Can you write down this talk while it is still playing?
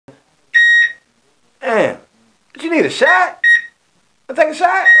Damn. But you need a shot? I take a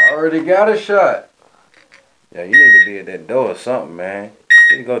shot? Already got a shot. Yeah, you need to be at that door or something, man.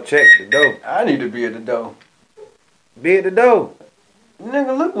 You need to go check the door. I need to be at the door. Be at the door.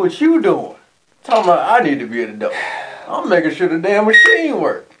 Nigga, look what you doing. Talking about I need to be at the door. I'm making sure the damn machine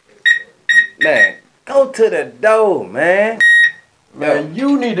work. Man, go to the door, man. Man,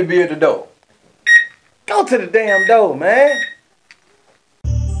 you need to be at the door. Go to the damn door, man.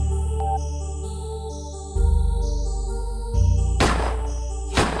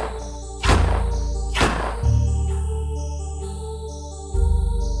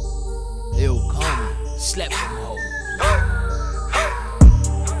 Slap some hoe.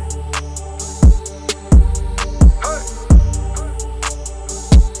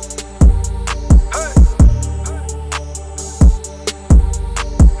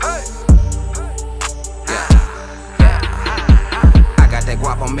 I got that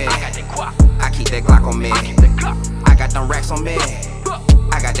guap on me. I keep that Glock on me. I got them racks on me.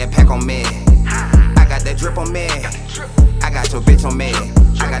 I got that pack on me. I got that drip on me. I got your bitch on me.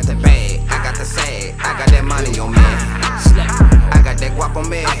 I got the bag, I got the sag, I got that money on me. I got that guap on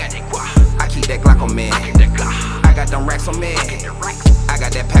me. I keep that Glock on me. I got them racks on me. I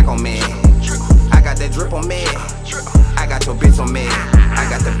got that pack on me. I got that drip on me. I got your bitch on me. I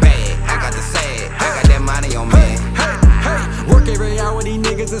got the bag, I got the sag, I got that money on me. Work every hour, these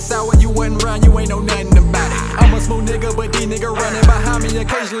niggas is sour. You wasn't around, you ain't know nothing about it. I'm a smooth nigga, but these niggas running behind me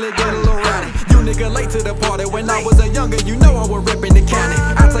occasionally get a little rowdy. You nigga late to the party. When I was a younger, you know I was ripping the county.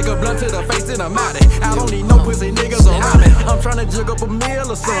 I take a blunt to the face and I'm out it. I don't need no pussy niggas around me. I'm tryna jig up a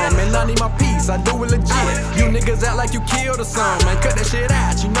meal or something, and I need my piece, I do it legit. You niggas act like you killed or something, man, cut that shit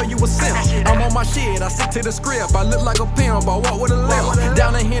out, you know you a simp. I'm on my shit, I stick to the script. I look like a pimp, I walk with a limp.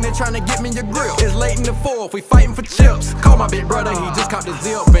 Down in here, they tryna get me a grip. It's late in the fourth, we fighting for chips. Call my big brother, he just caught the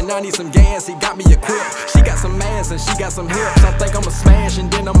zip, and I need some gas, he got me equipped. She got some ass and she got some hips. I think I'ma smash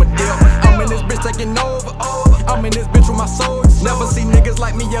and then I'ma dip. I'm in this bitch taking over. I'm in this bitch with my soldiers. Never see niggas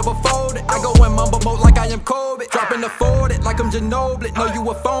like me ever folded. I go in mamba mode like I am Kobe. Dropping the 40 like I'm Ginobili. Know you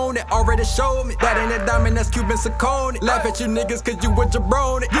a phone that already showed me. That ain't a diamond, that's Cuban zirconia. Laugh at you niggas cause you a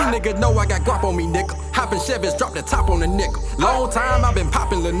jabroni. You niggas know I got guap on me, nigga. Hoppin' Chevys, drop the top on the nickel. Long time I been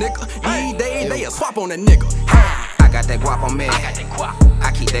poppin' lil' nigga. These days they a swap on a nigga. I got that guap on me.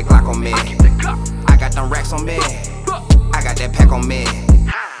 I keep that Glock on me. I got them racks on me. I got that pack on me.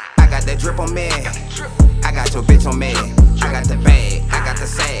 I got that drip on me. I got your bitch on me. I got the bag, I got the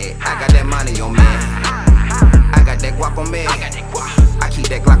sag, I got that money on me. I got that guap on me. I keep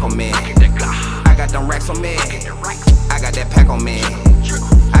that Glock on me. I got them racks on me. I got that pack on me.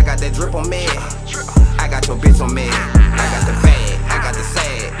 I got that drip on me. I got your bitch on me. I got the bag, I got the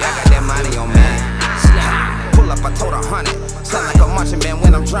sag, I got that money on me. Pull up, I told 100. Sound like a marching band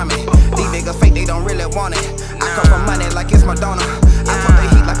when I'm drumming. These niggas fake, they don't really want it. I come from money like it's Madonna. I talk the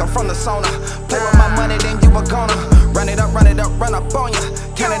heat like I'm from the sauna. Play with my money, then you a gonna run it up, run it up, run up on ya.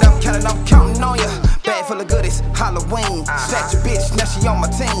 Count it up, counting on ya. Bag full of goodies, Halloween. Snatch your bitch, now she on my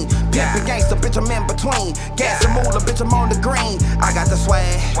team. Pimpin' gangsta, bitch, I'm in between. Gas and moolah, bitch, I'm on the green. I got the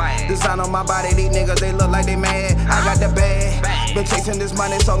swag, design on my body. These niggas, they look like they mad. I got the bag, been chasing this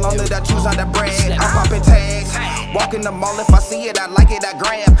money so long that I choose not to brag. I'm popping tags, walk in the mall. If I see it, I like it, I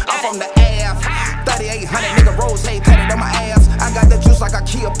grab. I'm from the Ave, 3800 nigga rose, hey, tatted on my ass. I got the juice like a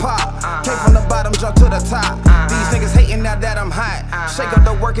Kia Pop. Came from the bottom, jump to the top. These niggas hating now that I'm hot. Shake up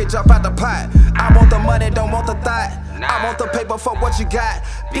the work and jump out the pot. I want the money, don't want the thought. I want the paper for what you got.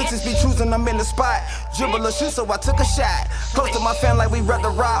 Bitches be choosing them in the spot. Dribble a shoe, so I took a shot. Close to my fan like we read the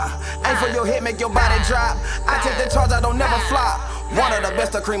rock. Aim for your head, make your body drop. I take the charge, I don't never flop. One of the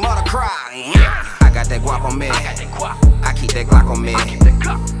best, the cream or the crop. I got that guap on me. I keep that Glock on me.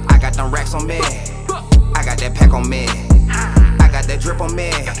 I got them racks on me. I got that pack on me. I got that drip on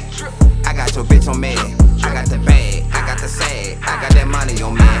me. I got your bitch on me. I got the bag, I got the sag, I got that money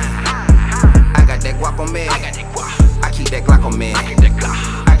on me. I got that guap on me. I keep that Glock on me.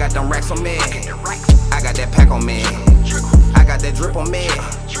 I got them racks on me. I got that pack on me. I got that drip on me.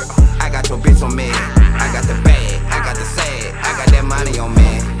 I got your bitch on me. I got the bag, I got the sag, I got that money on me.